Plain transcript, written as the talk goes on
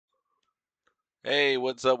Hey,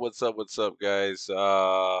 what's up? What's up? What's up, guys?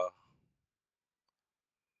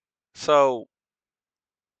 So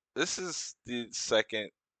this is the second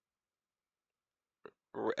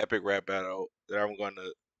epic rap battle that I'm going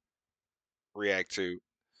to react to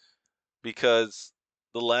because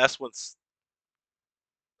the last one's.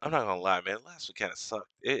 I'm not gonna lie, man. The last one kind of sucked.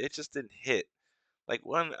 It just didn't hit. Like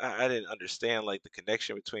one, I didn't understand like the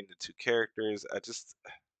connection between the two characters.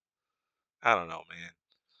 I don't know, man.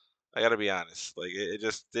 I gotta be honest. Like it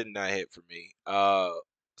just did not hit for me.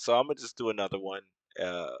 So I'm gonna just do another one,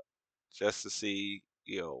 uh, just to see,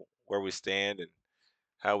 where we stand and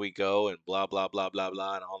how we go and blah blah blah blah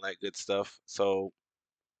blah and all that good stuff. So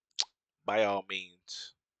by all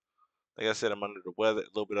means, like I said, I'm under the weather, a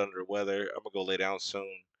little bit under the weather. I'm gonna go lay down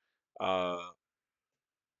soon. Uh,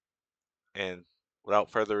 and without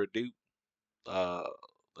further ado, uh,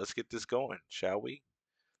 let's get this going, shall we?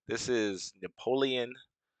 This is Napoleon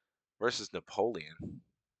versus Napoleon.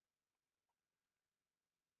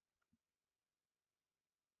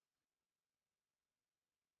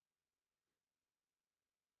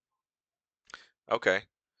 Okay,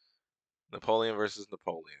 Napoleon versus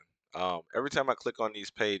Napoleon. Every time I click on these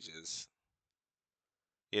pages,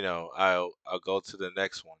 I'll go to the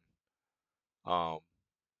next one. Um,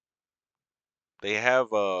 they have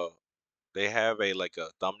a like a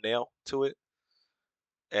thumbnail to it,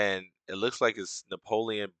 and it looks like it's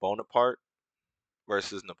Napoleon Bonaparte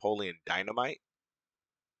versus Napoleon Dynamite.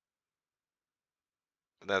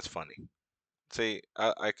 And that's funny. See,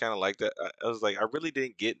 I kind of like that. I was like, I really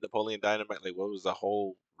didn't get Napoleon Dynamite. Like, what was the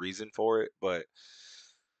whole reason for it? But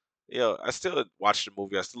I still watched the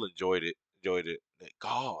movie. I still enjoyed it. Enjoyed it. Like,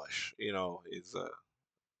 gosh, is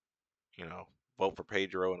you know, vote for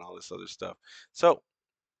Pedro and all this other stuff. So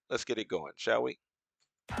let's get it going, shall we?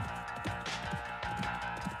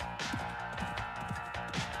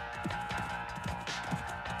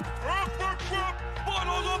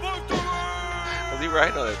 Was he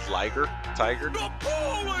right on his liger, tiger?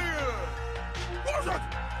 Napoleon! Versus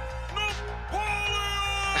Napoleon!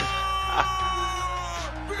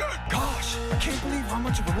 Gosh, I can't believe how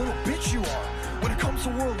much of a little bitch you are. When it comes to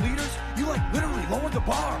world leaders, you like literally lower the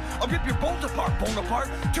bar. I'll rip your bones apart, Bonaparte.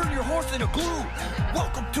 Turn your horse into glue.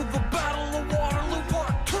 Welcome to the Battle of Waterloo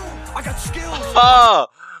Part 2. I got skills. Oh,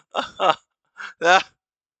 that,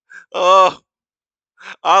 oh,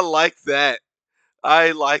 I like that.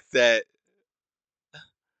 I like that.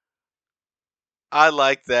 I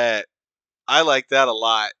like that. I like that a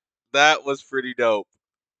lot. That was pretty dope.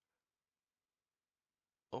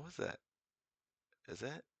 What was that? Is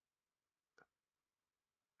that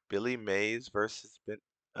Billy Mays versus Ben?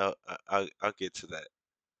 Oh, I'll get to that.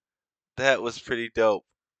 That was pretty dope.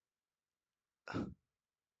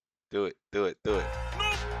 Do it. Do it. Do it.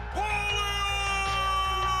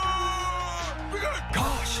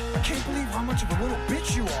 Gosh, I can't believe how much of a little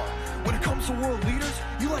bitch you are. When it comes to world leaders,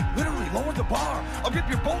 you like literally lower the bar. I'll rip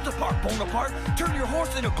your bones apart, Bonaparte. Turn your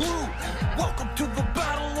horse into glue. Welcome to the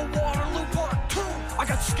Battle of Waterloo Part 2. I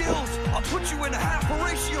got skills. I'll put you in a half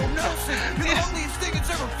Horatio Nelson. You're the ugliest thing that's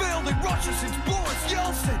ever failed in Russia since Boris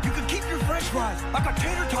Yeltsin. You can keep your french fries. I got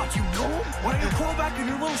tater tots, you know 'em. Why don't you crawl back in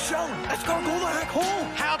your little shell and let's go the heck home?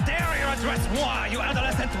 How dare you address moi, you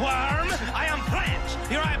adolescent worm? I am French.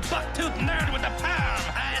 You're a buck-toothed nerd with a perm.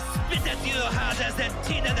 I spit at you hard as a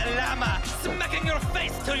Tina de Llama, smacking your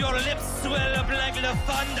face till your lips swell up like Le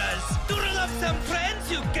Fondas. Doodle up some friends,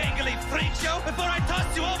 you gangly freak show, before I toss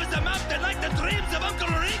you over the mountain like the dreams of Uncle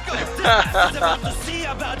Rico. This is about to see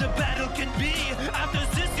about the battle can be. After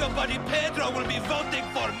this, your buddy Pedro will be voting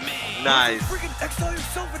for me. Nice. Freaking exile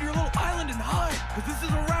yourself in your little island and hide. Cause this is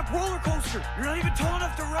a rap roller coaster. You're not even tall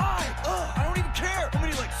enough to ride. I don't even care how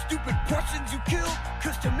many like stupid Prussians you killed.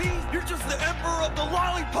 Cause to me, you're just the emperor of the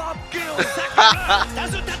lollipop guild.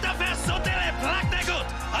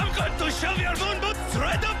 I'm going to shove your moon boots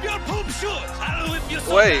right up your poop shoot. I'll whip you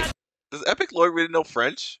so Wait, bad does Epic Lloyd really know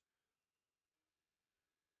French?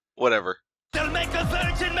 Whatever. they'll make a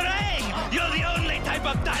virgin meringue. You're the only type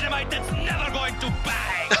of dynamite that's never going to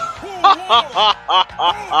bang.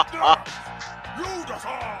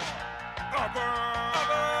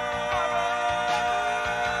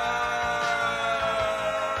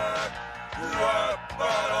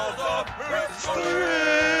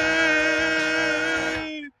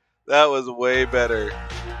 That was way better.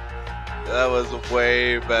 That was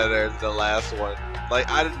way better than the last one. Like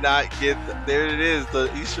I did not get there it is, the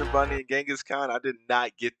Easter Bunny and Genghis Khan. I did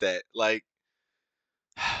not get that. Like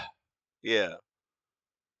yeah.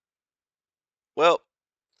 Well,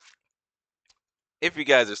 if you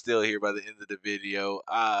guys are still here by the end of the video,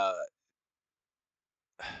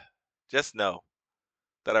 just know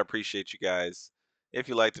that I appreciate you guys. If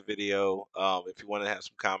you like the video, if you want to have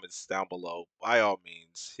some comments down below, by all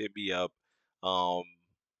means, hit me up. Um,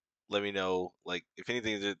 let me know, like, if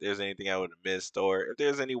anything, there's anything I would have missed, or if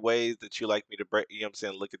there's any ways that you like me to break, you know what I'm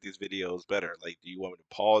saying, look at these videos better. Like, do you want me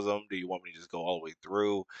to pause them? Do you want me to just go all the way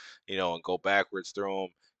through, and go backwards through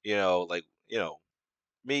them? Like,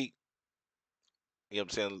 me, what I'm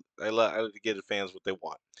saying, I like to give the fans what they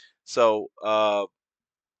want. So,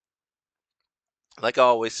 like I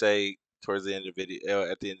always say towards the end of video,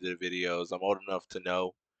 at the end of the videos, I'm old enough to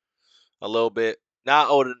know a little bit, not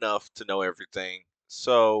old enough to know everything.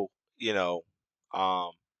 So, you know,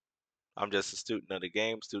 um, I'm just a student of the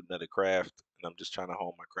game, student of the craft, and I'm just trying to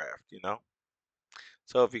hone my craft.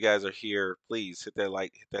 So if you guys are here, please hit that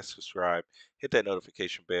like, hit that subscribe, hit that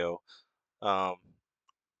notification bell. Um,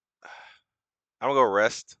 I'm gonna go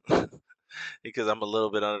rest because I'm a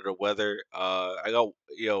little bit under the weather. I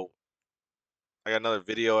got another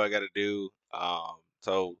video I got to do.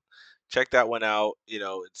 So check that one out.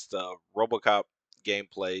 It's the RoboCop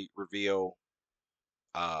gameplay reveal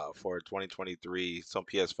for 2023. It's on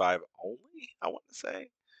PS5 only, I want to say.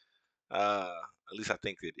 At least I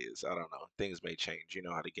think it is. I don't know. Things may change. You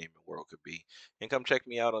know how the gaming world could be. And come check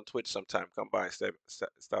me out on Twitch sometime. Come by,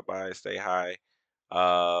 stop by, stay hi.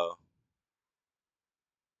 Uh,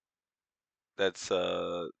 that's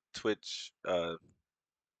Twitch.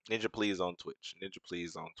 Ninja Please on Twitch. Ninja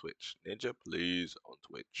Please on Twitch. Ninja Please on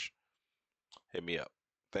Twitch. Hit me up.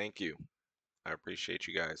 Thank you. I appreciate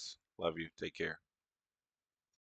you guys. Love you. Take care.